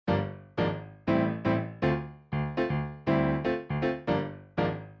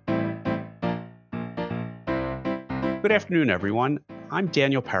Good afternoon, everyone. I'm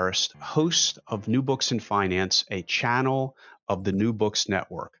Daniel Paris, host of New Books in Finance, a channel of the New Books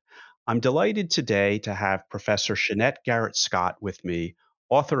Network. I'm delighted today to have Professor Shennette Garrett-Scott with me,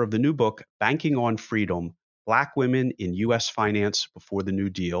 author of the new book, Banking on Freedom, Black Women in U.S. Finance Before the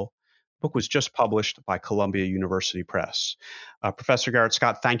New Deal. The book was just published by Columbia University Press. Professor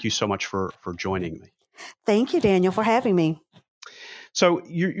Garrett-Scott, thank you so much for joining me. Thank you, Daniel, for having me. So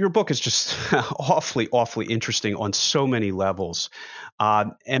your book is just awfully interesting on so many levels.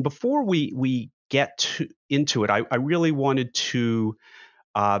 And before we get into it, I really wanted to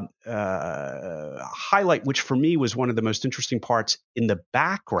highlight, which for me was one of the most interesting parts in the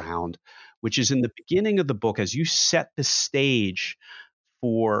background, which is in the beginning of the book, as you set the stage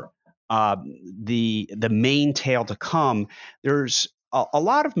for the main tale to come. There's a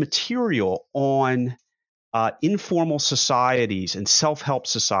lot of material on informal societies and self-help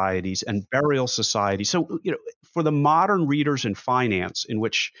societies and burial societies. So, for the modern readers in finance, in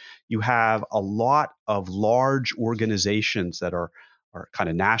which you have a lot of large organizations that are kind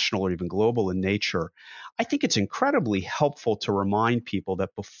of national or even global in nature, I think it's incredibly helpful to remind people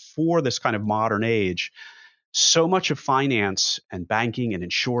that before this kind of modern age, so much of finance and banking and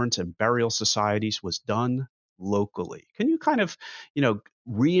insurance and burial societies was done locally. Can you kind of,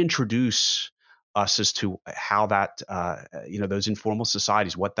 reintroduce us as to how that, those informal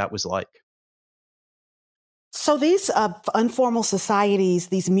societies, what that was like? So these informal societies,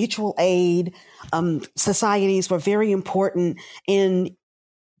 these mutual aid societies were very important in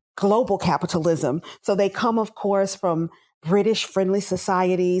global capitalism. So they come, of course, from British friendly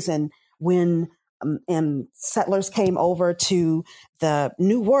societies. And when settlers came over to the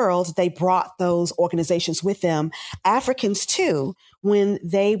New World, they brought those organizations with them. Africans, too, when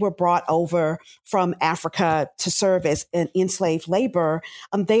they were brought over from Africa to serve as an enslaved labor,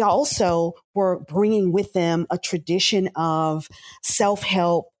 they also were bringing with them a tradition of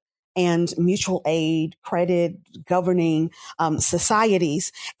self-help and mutual aid, credit, governing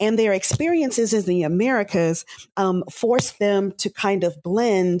societies. And their experiences in the Americas forced them to kind of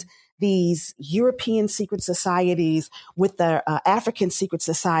blend these European secret societies with the African secret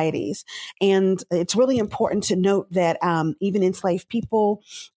societies. And it's really important to note that even enslaved people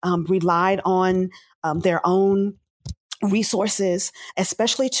relied on their own resources,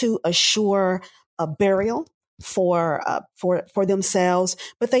 especially to assure a burial for themselves,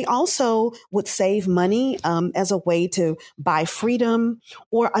 but they also would save money as a way to buy freedom,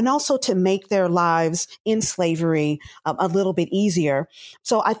 and also to make their lives in slavery a little bit easier.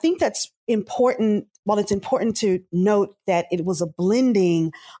 So I think that's important. Well, it's important to note that it was a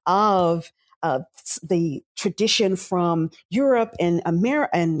blending of the tradition from Europe and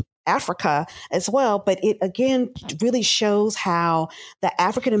America and Africa as well. But it again really shows how the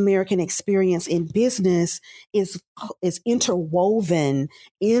African American experience in business is interwoven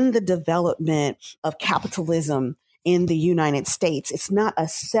in the development of capitalism in the United States. It's not a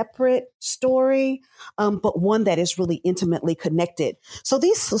separate story, but one that is really intimately connected. So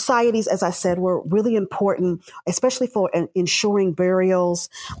these societies, as I said, were really important, especially for ensuring burials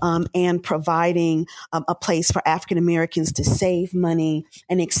and providing a place for African Americans to save money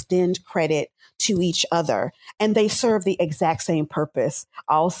and extend credit to each other. And they serve the exact same purpose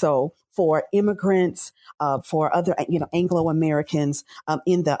also for immigrants, for other, Anglo Americans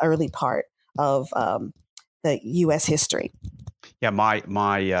in the early part of the U.S. history. Yeah, my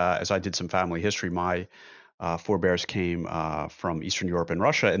as I did some family history, my forebears came from Eastern Europe and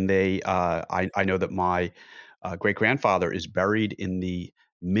Russia, and I know that my great grandfather is buried in the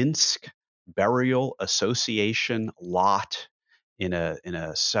Minsk Burial Association lot in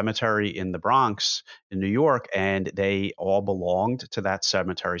a cemetery in the Bronx in New York, and they all belonged to that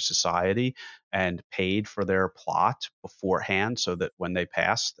cemetery society and paid for their plot beforehand, so that when they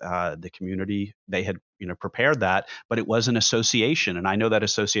passed, the community, they had prepared that, but it was an association, and I know that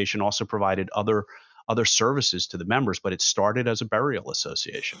association also provided other services to the members, but it started as a burial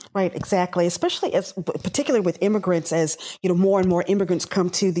association. Right, exactly. Particularly with immigrants, as more and more immigrants come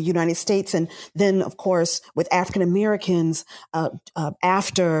to the United States, and then, of course, with African Americans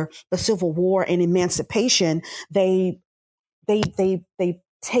after the Civil War and emancipation, they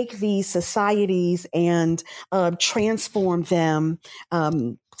take these societies and transform them,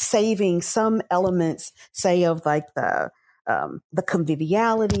 saving some elements, say, of like the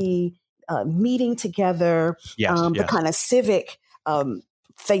conviviality, meeting together, the kind of civic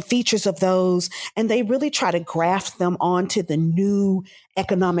features of those, and they really try to graft them onto the new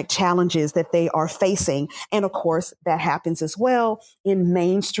economic challenges that they are facing. And of course, that happens as well in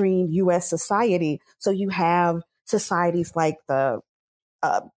mainstream U.S. society. So you have societies like the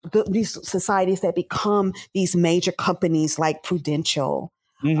these societies that become these major companies like Prudential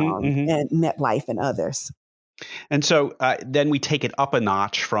and MetLife and others. And so then we take it up a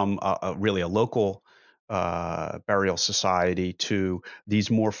notch from really a local burial society to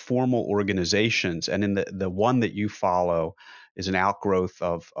these more formal organizations. And in the one that you follow is an outgrowth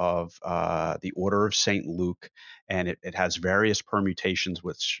of the Order of St. Luke, and it has various permutations,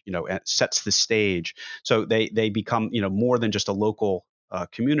 which it sets the stage. So they become more than just a local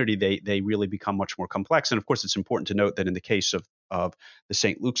community. They really become much more complex. And of course, it's important to note that in the case of the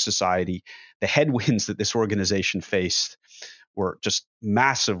St. Luke Society, the headwinds that this organization faced were just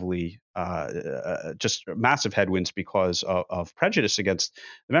massively, just massive headwinds because of prejudice against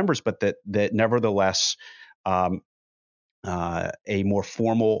the members, but that nevertheless, a more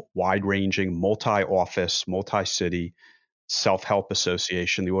formal, wide-ranging, multi-office, multi-city self-help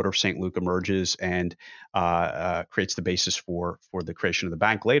association, the Order of St. Luke, emerges and creates the basis for the creation of the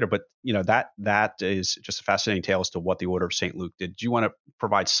bank later. But that is just a fascinating tale as to what the Order of St. Luke did. Do you want to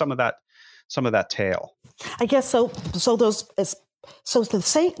provide some of that tale? I guess so. The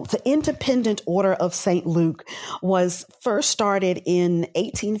Independent Order of St. Luke was first started in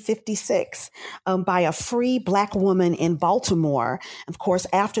 1856 by a free Black woman in Baltimore. Of course,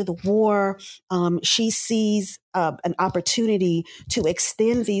 after the war, she sees an opportunity to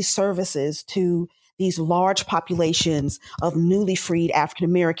extend these services to these large populations of newly freed African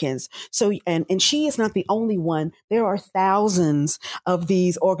Americans. So, and she is not the only one. There are thousands of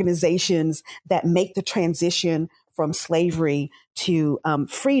these organizations that make the transition from slavery to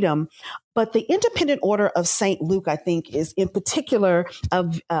freedom. But the Independent Order of St. Luke, I think, is in particular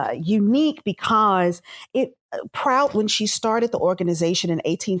unique because when she started the organization in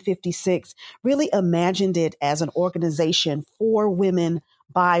 1856, really imagined it as an organization for women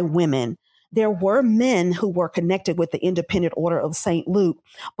by women. There were men who were connected with the Independent Order of St. Luke,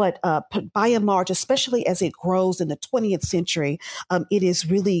 but by and large, especially as it grows in the 20th century, it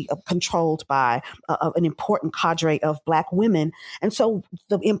is really controlled by an important cadre of Black women. And so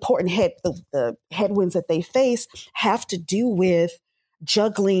the important the headwinds that they face have to do with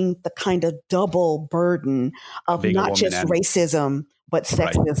juggling the kind of double burden of not just racism, but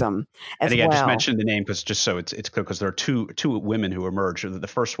sexism as and again, well. just mention the name because just so it's clear, because there are two women who emerge. The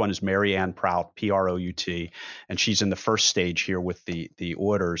first one is Mary Ann Prout, Prout, and she's in the first stage here with the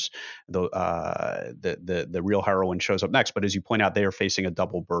orders. The real heroine shows up next, but as you point out, they are facing a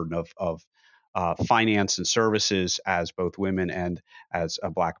double burden of finance and services as both women and as a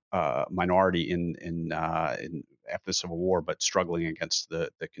Black minority in after the Civil War, but struggling against the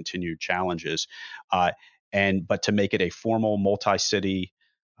continued challenges. But to make it a formal multi-city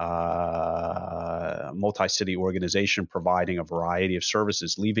organization providing a variety of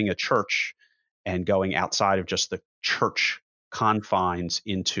services, leaving a church and going outside of just the church confines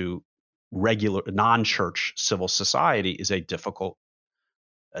into regular non-church civil society is a difficult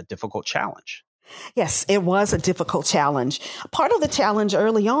challenge. Yes, it was a difficult challenge. Part of the challenge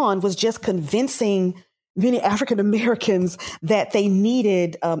early on was just convincing many African Americans that they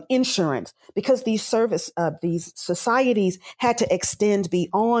needed insurance, because these societies had to extend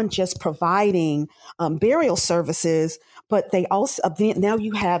beyond just providing burial services, but they also now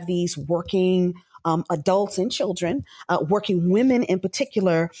you have these working adults and children, working women in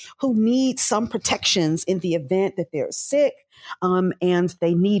particular, who need some protections in the event that they're sick. And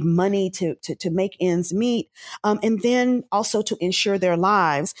they need money to make ends meet, and then also to ensure their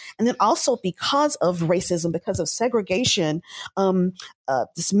lives. And then also because of racism, because of segregation,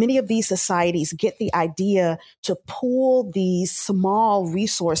 many of these societies get the idea to pool these small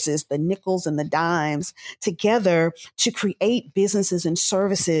resources, the nickels and the dimes, together to create businesses and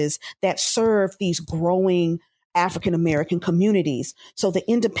services that serve these growing African American communities. So the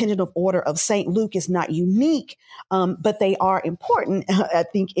Independent Order of St. Luke is not unique, but they are important, I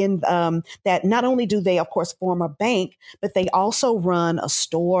think, in that not only do they, of course, form a bank, but they also run a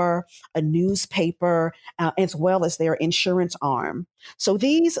store, a newspaper, as well as their insurance arm. So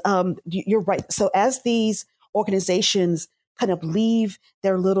these, you're right. So as these organizations kind of leave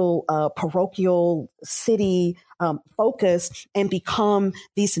their little parochial city focus and become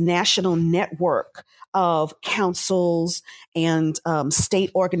these national network of councils and state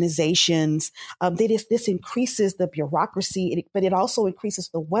organizations, this increases the bureaucracy, but it also increases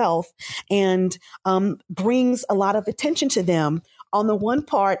the wealth and brings a lot of attention to them. On the one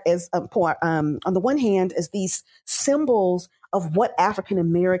hand, as these symbols of what African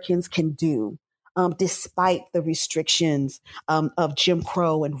Americans can do. Despite the restrictions of Jim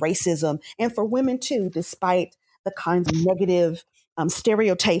Crow and racism, and for women too, despite the kinds of negative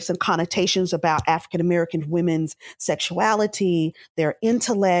stereotypes and connotations about African American women's sexuality, their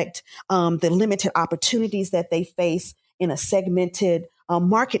intellect, the limited opportunities that they face in a segmented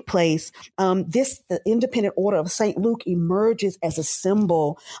marketplace. The Independent Order of St. Luke emerges as a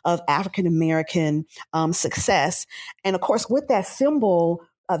symbol of African American success. And of course, with that symbol,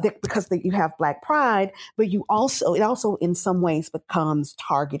 because you have Black pride, but it also in some ways becomes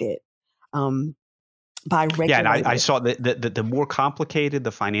targeted by regulators. Yeah, and I saw that the more complicated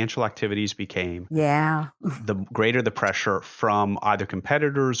the financial activities became, the greater the pressure from either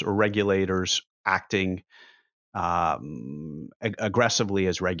competitors or regulators acting aggressively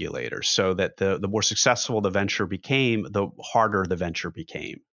as regulators, so that the more successful the venture became, the harder the venture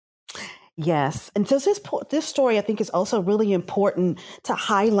became. Yes. And so this story, I think, is also really important to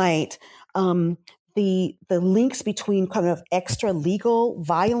highlight the links between kind of extra legal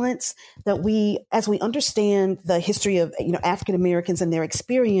violence that as we understand the history of African Americans and their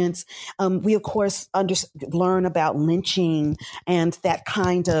experience, we of course learn about lynching and that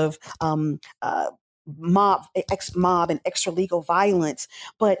kind of mob and extra legal violence.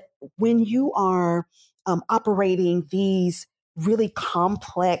 But when you are operating these really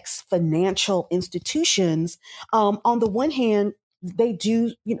complex financial institutions, on the one hand, they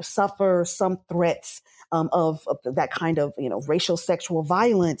do suffer some threats of that kind of racial sexual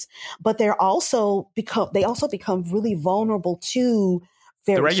violence, but they also become really vulnerable to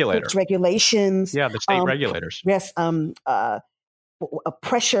very strict regulations. Yeah, the state regulators. Yes, a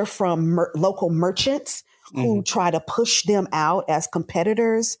pressure from local merchants who try to push them out as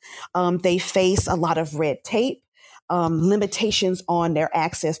competitors. They face a lot of red tape, limitations on their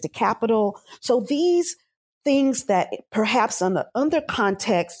access to capital. So these things that perhaps under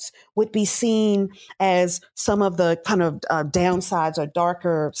contexts would be seen as some of the kind of downsides or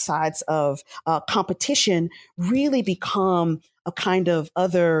darker sides of competition really become a kind of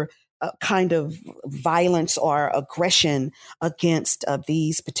other kind of violence or aggression against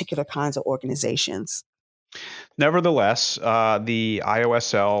these particular kinds of organizations. Nevertheless, the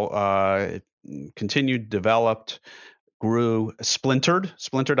IOSL continued, developed, grew, splintered.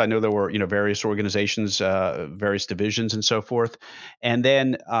 I know there were various organizations, various divisions, and so forth. And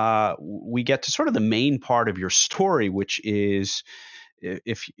then we get to sort of the main part of your story, which is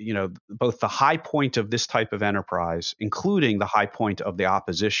both the high point of this type of enterprise, including the high point of the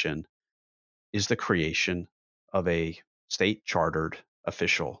opposition, is the creation of a state chartered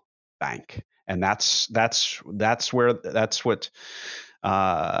official bank. And that's what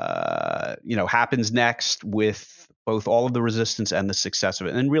happens next with both all of the resistance and the success of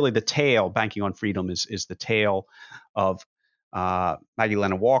it. And really the tale, Banking on Freedom, is the tale of Maggie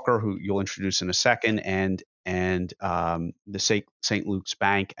Lennon Walker, who you'll introduce in a second, and the St. Luke's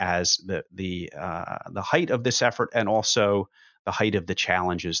Bank as the height of this effort, and also the height of the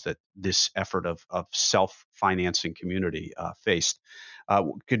challenges that this effort of self-financing community faced.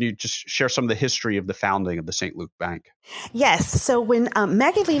 Could you just share some of the history of the founding of the St. Luke Bank? Yes. So when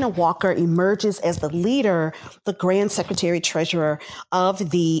Maggie Lennon Walker emerges as the leader, the Grand Secretary Treasurer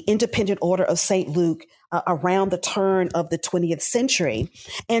of the Independent Order of St. Luke around the turn of the 20th century,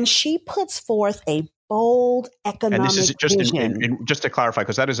 and she puts forth a bold economic vision. And this is just to clarify,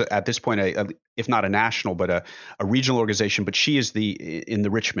 because that is at this point, if not a national, but a regional organization. But she is in the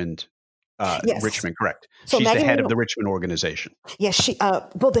Richmond. Yes. Richmond, correct. So she's the head of the Richmond organization. Yes,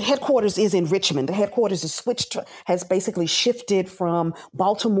 the headquarters is in Richmond. The headquarters has basically shifted from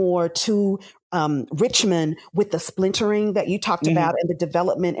Baltimore to Richmond with the splintering that you talked about and the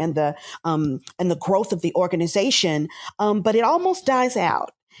development and the growth of the organization. But it almost dies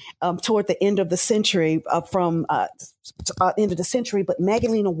out toward the end of the century, end of the century. But Maggie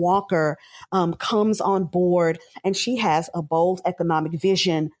Lennon Walker comes on board, and she has a bold economic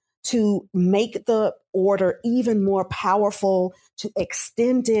vision to make the order even more powerful, to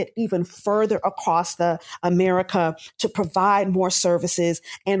extend it even further across America, to provide more services.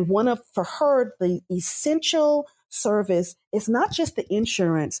 And for her, the essential service is not just the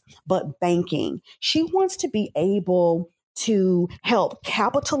insurance, but banking. She wants to be able to help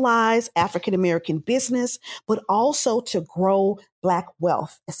capitalize African American business, but also to grow Black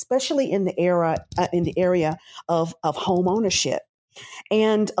wealth, especially in the area of home ownership.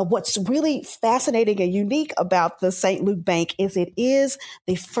 And what's really fascinating and unique about the St. Luke Bank is it is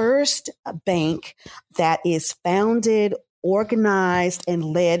the first bank that is founded, organized, and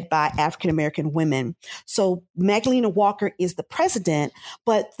led by African American women. So Maggie Lennon Walker is the president,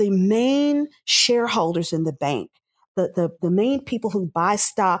 but the main shareholders in the bank, the main people who buy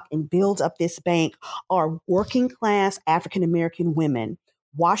stock and build up this bank, are working class African American women,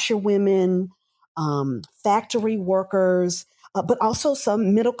 washerwomen, factory workers, but also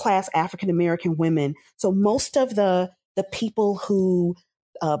some middle class African American women. So most of the people who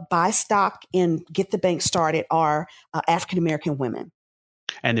buy stock and get the bank started are African American women.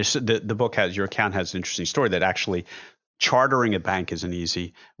 And the book has, your account has an interesting story that actually chartering a bank isn't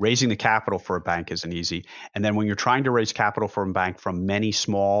easy. Raising the capital for a bank isn't easy. And then when you're trying to raise capital from a bank from many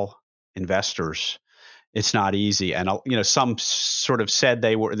small investors, it's not easy. And some sort of said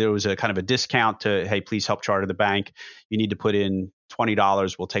there was a kind of a discount to, hey, please help charter the bank. You need to put in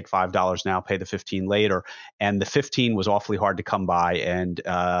 $20. We'll take $5 now, pay the 15 later. And the 15 was awfully hard to come by. And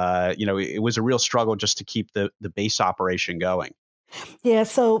it was a real struggle just to keep the base operation going. Yeah.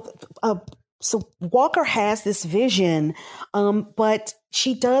 So Walker has this vision, but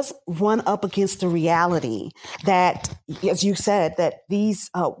she does run up against the reality that, as you said, that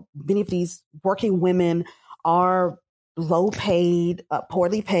many of these working women are low paid,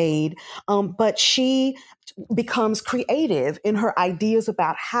 poorly paid, but she becomes creative in her ideas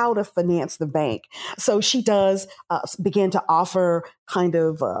about how to finance the bank. So she does begin to offer kind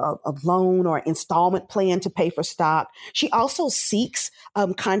of a loan or installment plan to pay for stock. She also seeks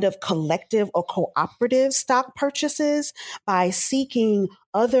kind of collective or cooperative stock purchases by seeking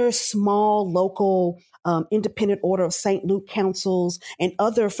other small local Independent Order of St. Luke councils and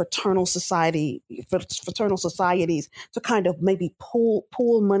other fraternal societies to kind of maybe pool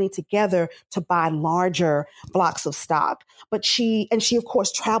money together to buy larger blocks of stock. But she of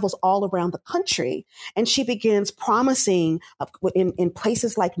course travels all around the country, and she begins promising in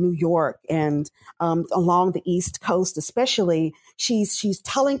places like New York and along the East Coast, especially. She's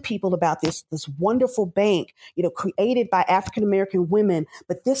telling people about this wonderful bank, created by African American women,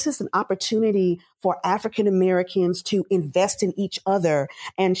 but this is an opportunity for African Americans to invest in each other,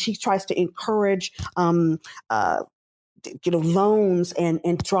 and she tries to encourage loans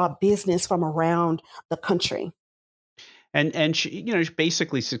and draw business from around the country. And she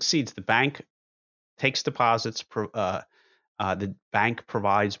basically succeeds. The bank takes deposits. The bank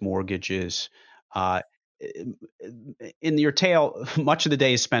provides mortgages. In your tale, much of the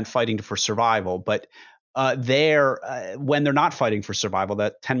day is spent fighting for survival. But when they're not fighting for survival,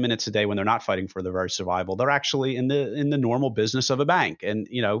 that 10 minutes a day when they're not fighting for their very survival, they're actually in the normal business of a bank. And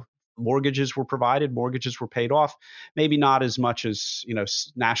mortgages were provided, mortgages were paid off. Maybe not as much as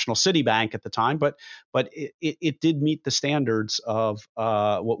National City Bank at the time, but it did meet the standards of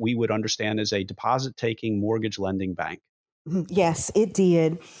what we would understand as a deposit-taking mortgage lending bank. Yes, it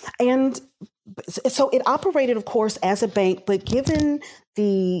did. And so it operated, of course, as a bank, but given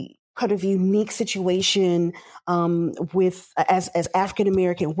the kind of unique situation with as African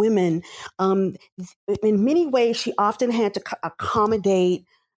American women, in many ways, she often had to accommodate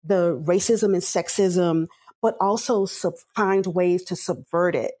the racism and sexism, but also find ways to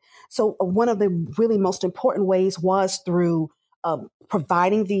subvert it. So one of the really most important ways was through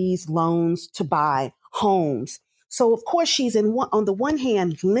providing these loans to buy homes. So, of course, she's on the one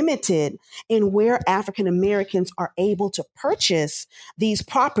hand limited in where African Americans are able to purchase these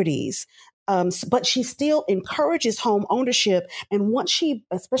properties. But she still encourages home ownership. And once she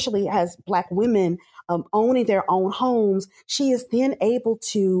especially has Black women owning their own homes, she is then able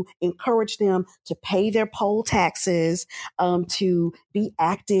to encourage them to pay their poll taxes, to be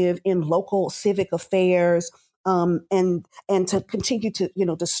active in local civic affairs, and to continue to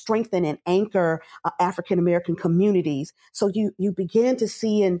to strengthen and anchor African American communities. So you begin to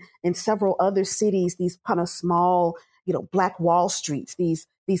see in several other cities these kind of small Black Wall Streets, these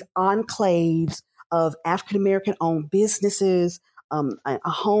enclaves of African American owned businesses, a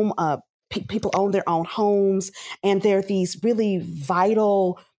home. People own their own homes, and there are these really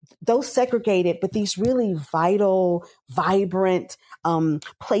vital, those segregated, but these really vital, vibrant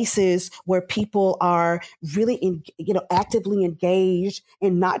places where people are really, actively engaged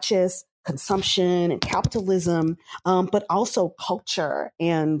in not just consumption and capitalism, but also culture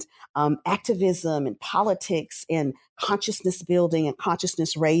and activism and politics and consciousness building and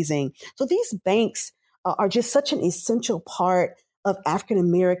consciousness raising. So these banks are just such an essential part of African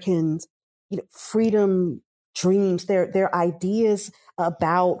Americans' freedom dreams, their ideas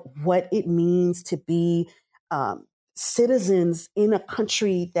about what it means to be citizens in a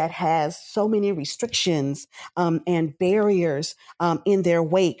country that has so many restrictions and barriers in their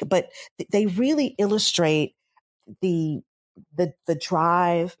wake. But they really illustrate the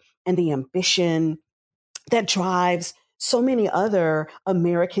drive and the ambition that drives so many other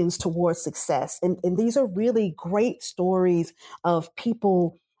Americans towards success. And these are really great stories of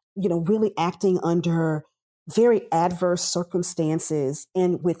people, really acting under very adverse circumstances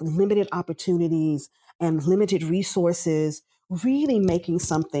and with limited opportunities and limited resources, really making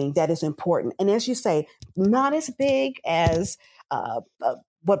something that is important. And as you say, not as big as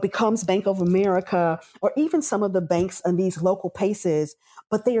what becomes Bank of America or even some of the banks in these local places,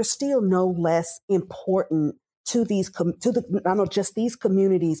 but they are still no less important to not just these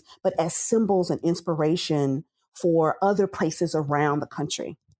communities, but as symbols and inspiration for other places around the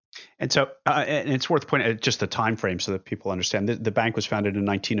country. And so, and it's worth pointing out just the time frame so that people understand. The bank was founded in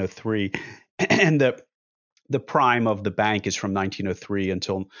 1903, and the prime of the bank is from 1903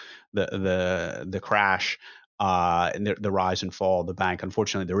 until the crash and the rise and fall of the bank.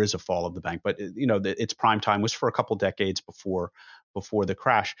 Unfortunately, there is a fall of the bank, but its prime time was for a couple decades before the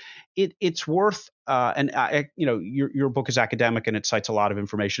crash. It's worth and your book is academic and it cites a lot of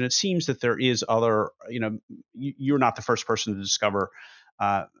information. It seems that there is other, you're not the first person to discover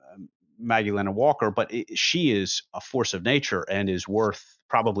Magdalena Walker, but she is a force of nature and is worth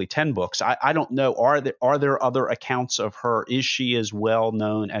probably 10 books. I don't know. Are there other accounts of her? Is she as well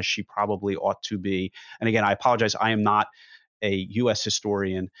known as she probably ought to be? And again, I apologize. I am not a U.S.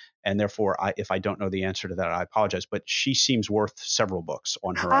 historian, and therefore, if I don't know the answer to that, I apologize. But she seems worth several books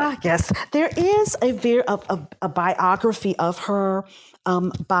on her own. Yes, there is a biography of her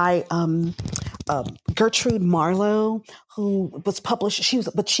by Gertrude Marlowe, who was published.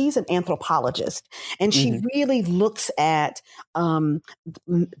 She's an anthropologist, and she really looks at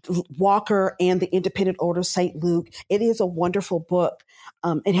Walker and the Independent Order of St. Luke. It is a wonderful book.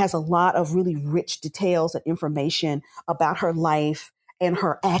 It has a lot of really rich details and information about her life and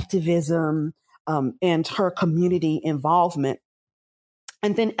her activism and her community involvement.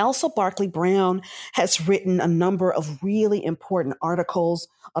 And then Elsa Barkley Brown has written a number of really important articles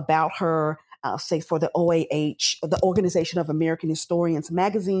about her, say for the OAH, the Organization of American Historians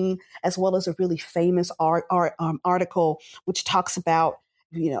magazine, as well as a really famous article which talks about,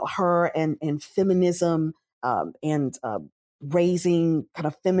 her and feminism and raising kind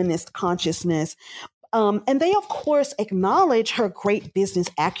of feminist consciousness. And they, of course, acknowledge her great business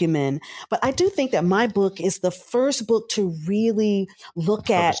acumen. But I do think that my book is the first book to really look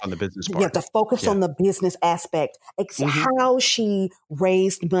focus on the business part. To focus on the business aspect. How she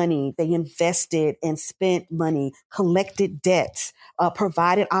raised money, they invested and spent money, collected debts,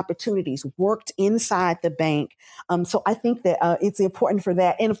 provided opportunities, worked inside the bank. So I think that it's important for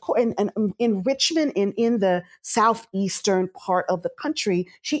that. And of course, and in Richmond and in the southeastern part of the country,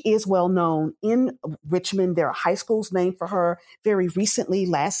 she is well known. In Richmond, there are high schools named for her. Very recently,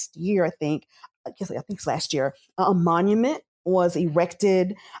 last year, I think it's last year, a monument was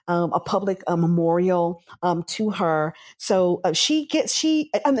erected, a public memorial to her. So and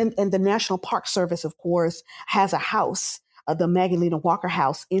the National Park Service, of course, has a house, the Magdalena Walker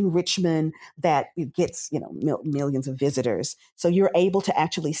House in Richmond, that gets millions of visitors. So you're able to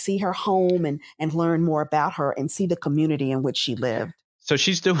actually see her home and learn more about her and see the community in which she lived. So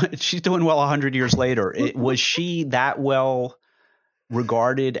she's doing well 100 years later. Was she that well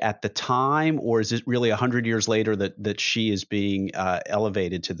regarded at the time, or is it really 100 years later that she is being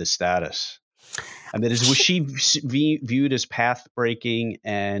elevated to this status? I mean, was she viewed as path-breaking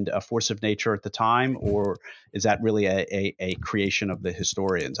and a force of nature at the time, or is that really a creation of the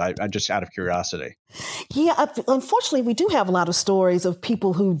historians? I'm just out of curiosity. Yeah, unfortunately, we do have a lot of stories of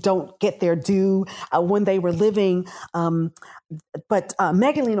people who don't get their due when they were living. But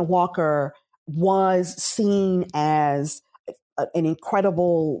Magdalena Walker was seen as an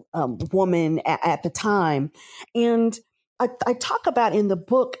incredible woman at the time. And I talk about in the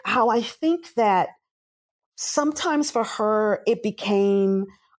book how I think that sometimes for her, it became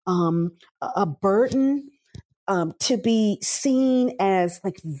a burden to be seen as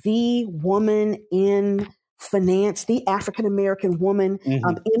like the woman in finance, the African-American woman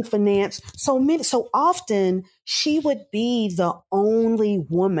in finance. So often she would be the only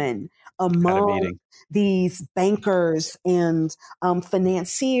woman among these bankers and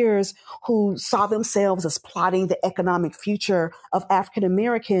financiers who saw themselves as plotting the economic future of African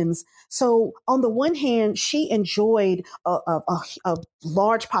Americans. So on the one hand, she enjoyed a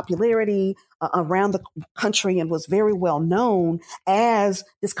large popularity around the country and was very well known as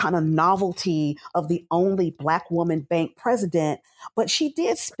this kind of novelty of the only Black woman bank president. But she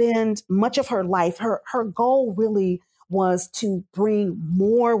did spend much of her life, her goal really was to bring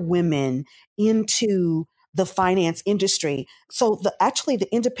more women into the finance industry. So the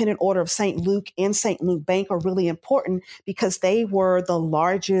Independent Order of St. Luke and St. Luke Bank are really important because they were the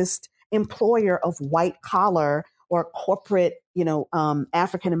largest employer of white collar or corporate,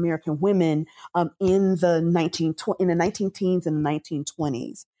 African American women in the 19 teens and the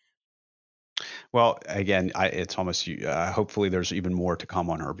 1920s. Well, again, it's almost hopefully there's even more to come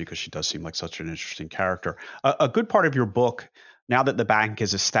on her because she does seem like such an interesting character. A good part of your book, now that the bank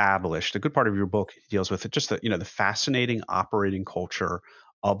is established, a good part of your book deals with just the fascinating operating culture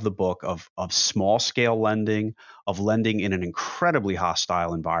of the book of small scale lending, of lending in an incredibly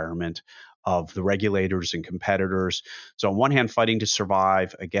hostile environment, of the regulators and competitors. So on one hand, fighting to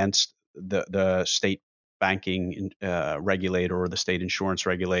survive against the state banking regulator or the state insurance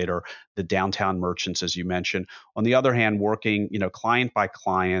regulator, the downtown merchants, as you mentioned. On the other hand, working, client by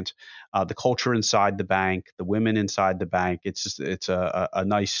client, the culture inside the bank, the women inside the bank. It's a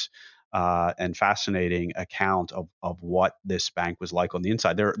nice and fascinating account of what this bank was like on the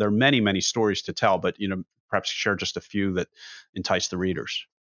inside. There are many, many stories to tell, but perhaps share just a few that entice the readers.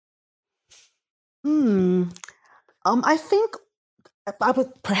 Hmm. I think I would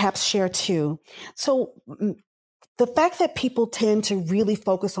perhaps share two. So the fact that people tend to really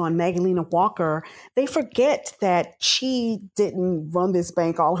focus on Magdalena Walker, they forget that she didn't run this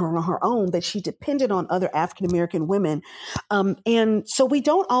bank all on her own, that she depended on other African American women. And so we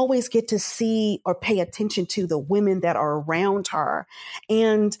don't always get to see or pay attention to the women that are around her.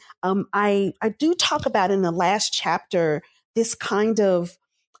 And I do talk about in the last chapter this kind of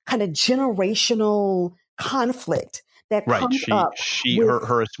generational conflict that Right. comes up with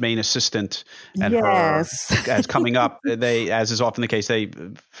Her main assistant and her yes. as coming up, they, as is often the case, they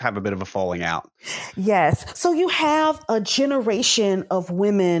have a bit of a falling out. Yes. So you have a generation of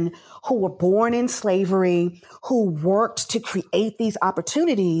women who were born in slavery, who worked to create these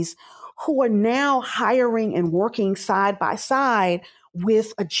opportunities, who are now hiring and working side by side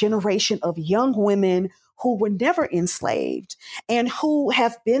with a generation of young women who were never enslaved and who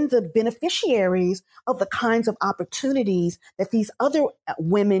have been the beneficiaries of the kinds of opportunities that these other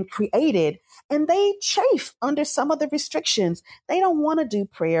women created. And they chafe under some of the restrictions. They don't want to do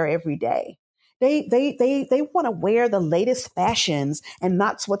prayer every day. They want to wear the latest fashions and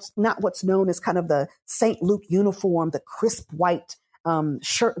not what's known as kind of the St. Luke uniform, the crisp white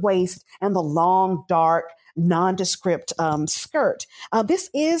shirtwaist and the long dark nondescript skirt. This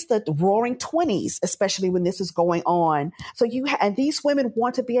is the roaring 20s, especially when this is going on. So and these women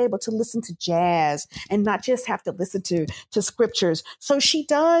want to be able to listen to jazz and not just have to listen to scriptures. So she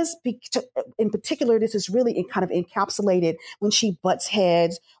does, in particular, this is really kind of encapsulated when she butts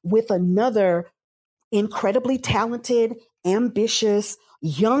heads with another incredibly talented, ambitious,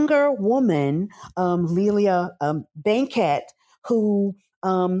 younger woman, Lelia Bankett, who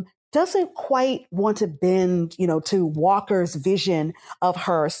doesn't quite want to bend, to Walker's vision of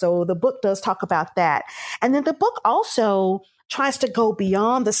her. So the book does talk about that. And then the book also tries to go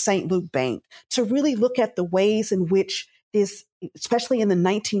beyond the St. Luke Bank to really look at the ways in which this, especially in the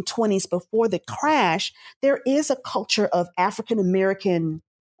 1920s before the crash, there is a culture of African American,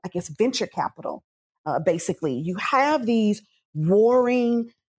 I guess, venture capital. Basically, you have these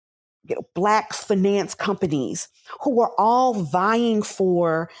warring Black finance companies who are all vying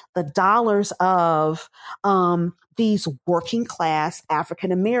for the dollars of these working class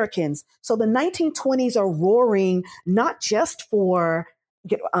African Americans. So the 1920s are roaring not just for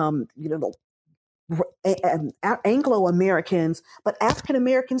Anglo Americans, but African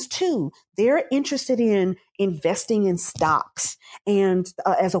Americans too. They're interested in investing in stocks and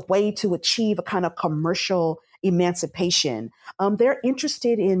as a way to achieve a kind of commercial emancipation. They're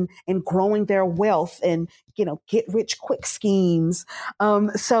interested in growing their wealth and get rich quick schemes.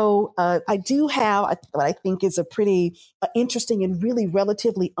 So I do have what I think is a pretty interesting and really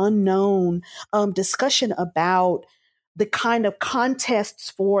relatively unknown discussion about the kind of contests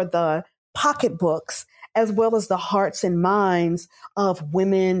for the pocketbooks as well as the hearts and minds of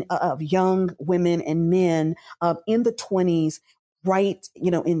women, of young women and men in the 20s, right,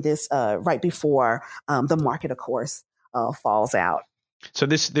 in this, right before the market, of course, falls out. So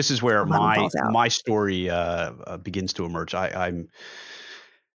this is where Falls out. my story begins to emerge. I'm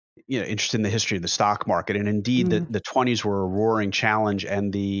interested in the history of the stock market, and indeed the 20s were a roaring challenge,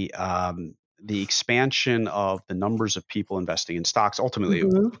 and the expansion of the numbers of people investing in stocks ultimately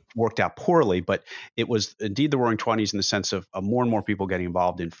worked out poorly, but it was indeed the roaring 20s in the sense of more and more people getting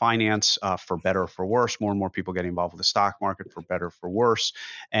involved in finance for better or for worse, more and more people getting involved with the stock market for better or for worse.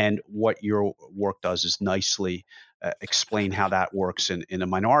 And what your work does is nicely explain how that works in a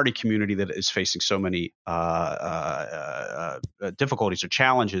minority community that is facing so many difficulties or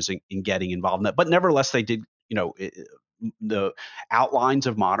challenges in getting involved in that. But nevertheless, they did, the outlines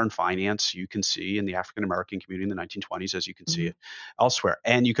of modern finance you can see in the African American community in the 1920s, as you can see it elsewhere.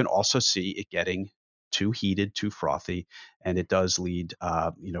 And you can also see it getting too heated, too frothy, and it does lead,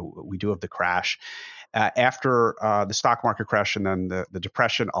 we do have the crash. After the stock market crash and then the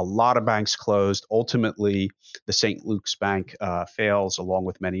depression, a lot of banks closed. Ultimately, the St. Luke's Bank fails along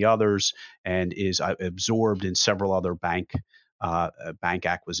with many others and is absorbed in several other bank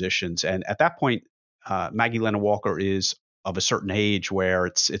acquisitions. And at that point, Maggie Lennon Walker is of a certain age where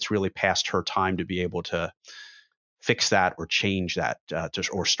it's really past her time to be able to fix that or change that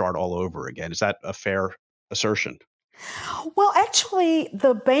or start all over again. Is that a fair assertion? Well, actually,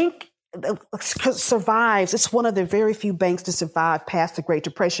 the bank survives. It's one of the very few banks to survive past the Great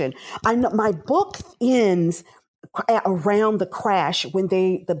Depression. I know my book ends around the crash when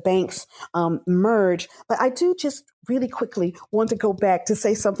the banks merge. But I do just really quickly want to go back to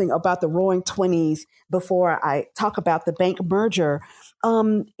say something about the Roaring Twenties before I talk about the bank merger.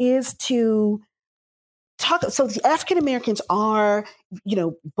 Is to talk. So the African Americans are,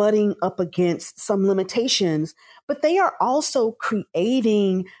 butting up against some limitations, but they are also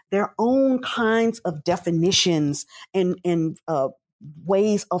creating their own kinds of definitions and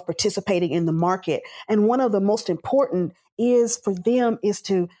ways of participating in the market. And one of the most important is for them is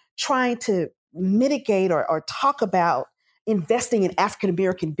to try to mitigate or talk about investing in African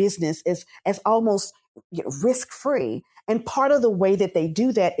American business as almost risk free. And part of the way that they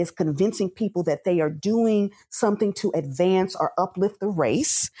do that is convincing people that they are doing something to advance or uplift the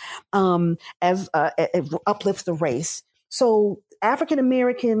race, uplifts the race. So African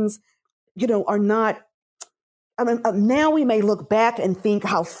Americans, are not. I mean, now we may look back and think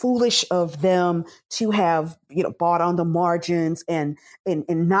how foolish of them to have, bought on the margins and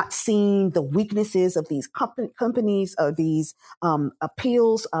not seeing the weaknesses of these companies, of these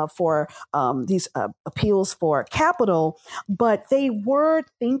appeals for capital. But they were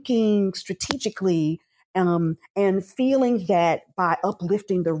thinking strategically and feeling that by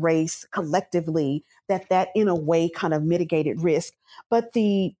uplifting the race collectively, that in a way kind of mitigated risk. But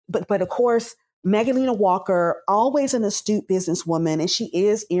of course, Magdalena Walker, always an astute businesswoman, and she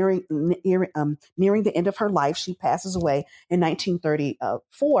is nearing the end of her life. She passes away in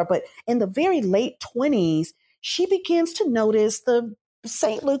 1934. But in the very late 20s, she begins to notice the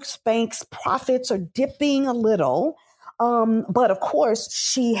St. Luke's Bank's profits are dipping a little. But of course,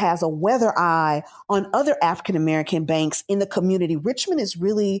 she has a weather eye on other African American banks in the community. Richmond is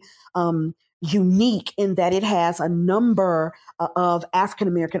really unique in that it has a number of African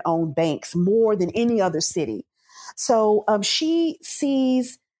American owned banks, more than any other city. So she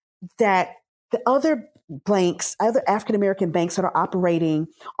sees that the other African American banks that are operating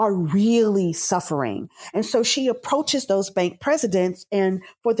are really suffering. And so she approaches those bank presidents, and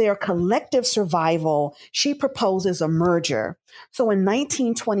for their collective survival, she proposes a merger. So in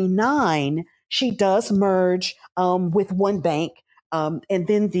 1929, she does merge with one bank. And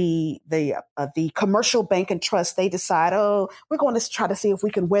then the commercial bank and trust, they decide, we're going to try to see if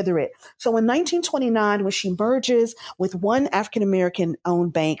we can weather it. So in 1929, when she merges with one African-American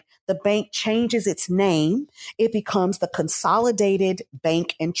owned bank, the bank changes its name. It becomes the Consolidated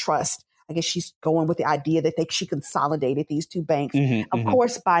Bank and Trust. I guess she's going with the idea that she consolidated these two banks. Of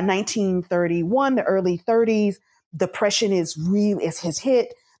course, by 1931, the early 30s, depression has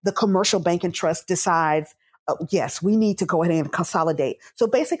hit. The commercial bank and trust decides, yes, we need to go ahead and consolidate. So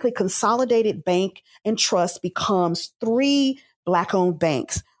basically, Consolidated Bank and Trust becomes 3 Black-owned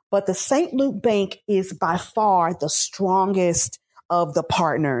banks. But the St. Luke Bank is by far the strongest of the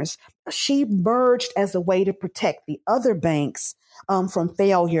partners. She merged as a way to protect the other banks from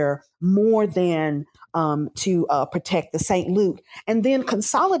failure more than to protect the St. Luke. And then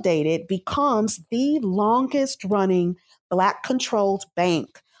Consolidated becomes the longest running Black-controlled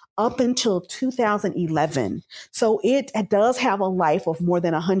bank up until 2011. So it does have a life of more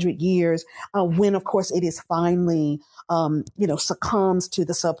than 100 years when, of course, it is finally, succumbs to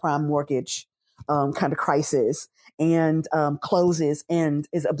the subprime mortgage kind of crisis and closes and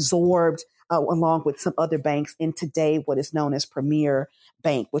is absorbed along with some other banks in today what is known as Premier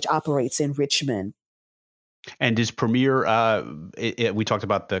Bank, which operates in Richmond. And is Premier, we talked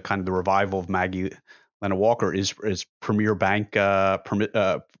about the kind of the revival of Maggie Lennon Walker, is Premier Bank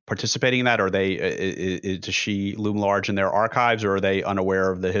participating in that? Or does she loom large in their archives, or are they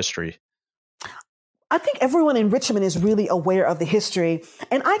unaware of the history? I think everyone in Richmond is really aware of the history.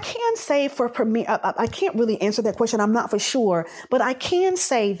 And I can say for Premier, I can't really answer that question. I'm not for sure. But I can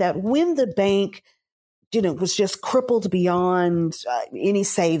say that when the bank, was just crippled beyond any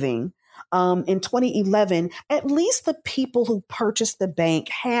saving, in 2011, at least the people who purchased the bank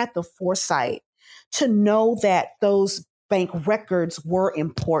had the foresight to know that those bank records were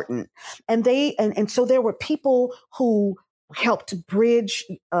important. And so there were people who helped bridge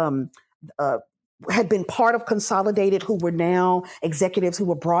had been part of Consolidated, who were now executives who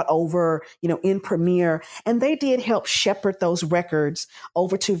were brought over, in Premier. And they did help shepherd those records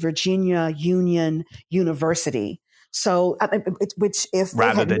over to Virginia Union University. So, which if they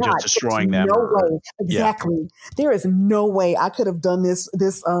rather had than not, just destroying them. no way. Exactly. Yeah. There is no way I could have done this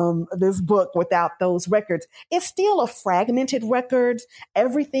book without those records. It's still a fragmented record.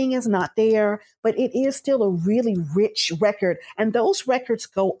 Everything is not there, but it is still a really rich record. And those records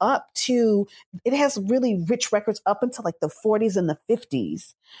go up to, it has really rich records up until like the 40s and the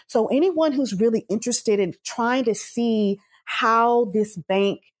 50s. So anyone who's really interested in trying to see how this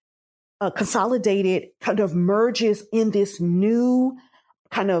bank Consolidated kind of merges in this new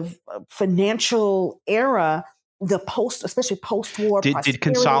kind of financial era, especially post-war. Did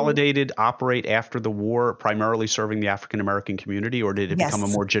Consolidated operate after the war, primarily serving the African American community, or did it become a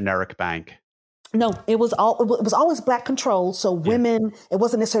more generic bank? No, it was always Black controlled. So women, it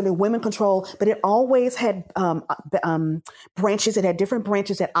wasn't necessarily women controlled, but it always had branches. It had different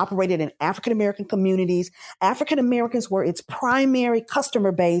branches that operated in African American communities. African Americans were its primary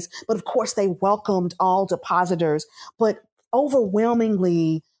customer base, but of course they welcomed all depositors. But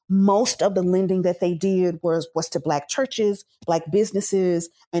overwhelmingly, most of the lending that they did was to Black churches, Black businesses,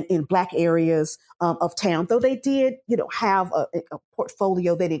 and in Black areas of town. Though they did, have a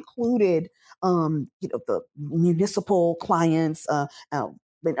portfolio that included, the municipal clients and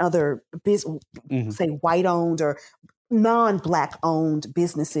other say white-owned or non-Black owned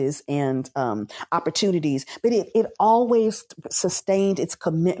businesses and opportunities. But it always sustained its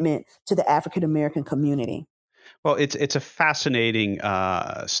commitment to the African American community. Well, it's a fascinating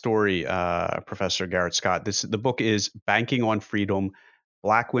story, Professor Garrett-Scott. The book is Banking on Freedom: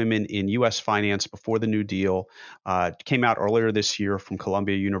 Black Women in U.S. Finance Before the New Deal. It came out earlier this year from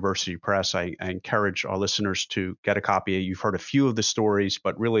Columbia University Press. I encourage our listeners to get a copy. You've heard a few of the stories,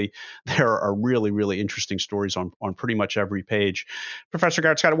 but really there are really, really interesting stories on pretty much every page. Professor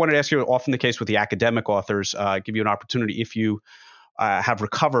Garrett-Scott, I wanted to ask you, often the case with the academic authors, give you an opportunity, if you have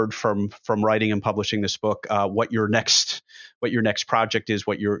recovered from writing and publishing this book, what your next project is,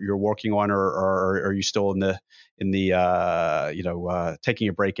 what you're working on, or are you still in the taking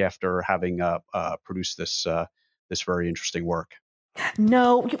a break after having produced this very interesting work?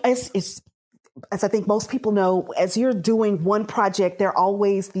 No, it's as I think most people know, as you're doing one project, there are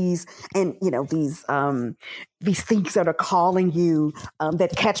always these things that are calling you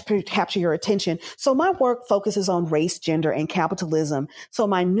that capture your attention. So my work focuses on race, gender, and capitalism. So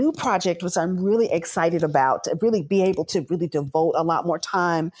my new project, which I'm really excited about, to really be able to really devote a lot more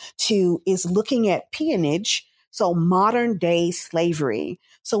time to, is looking at peonage. So modern day slavery.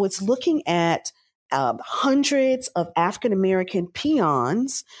 So it's looking at hundreds of African American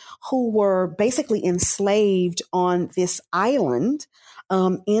peons who were basically enslaved on this island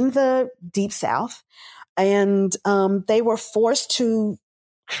in the Deep South, and they were forced to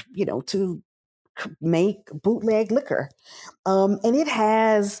make bootleg liquor, and it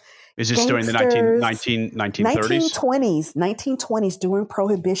has. Is this during the 1930s? 1920s during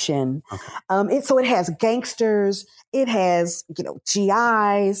Prohibition. Okay. So it has gangsters, it has,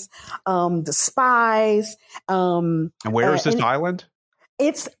 GIs, the spies. And where is this island?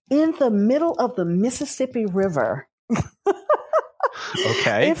 It's in the middle of the Mississippi River.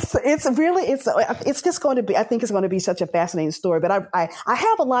 Okay. It's just going to be, I think it's going to be such a fascinating story, but I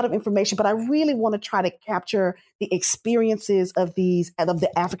have a lot of information, but I really want to try to capture the experiences of the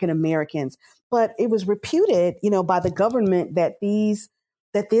African Americans. But it was reputed, by the government that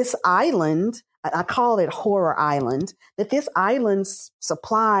this island, I call it Horror Island, that this island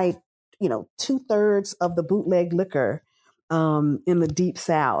supplied, 2/3 of the bootleg liquor in the Deep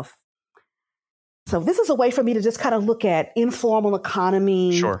South. So this is a way for me to just kind of look at informal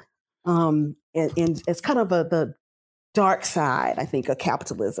economy. Sure. And it's kind of the dark side, I think, of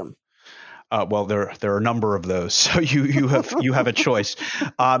capitalism. Well, there are a number of those, so you have a choice.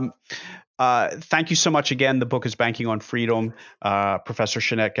 Thank you so much again. The book is Banking on Freedom. Professor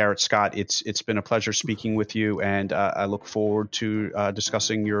Shennette Garrett-Scott, it's been a pleasure speaking with you, and I look forward to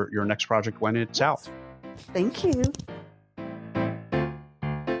discussing your next project when it's out. Thank you.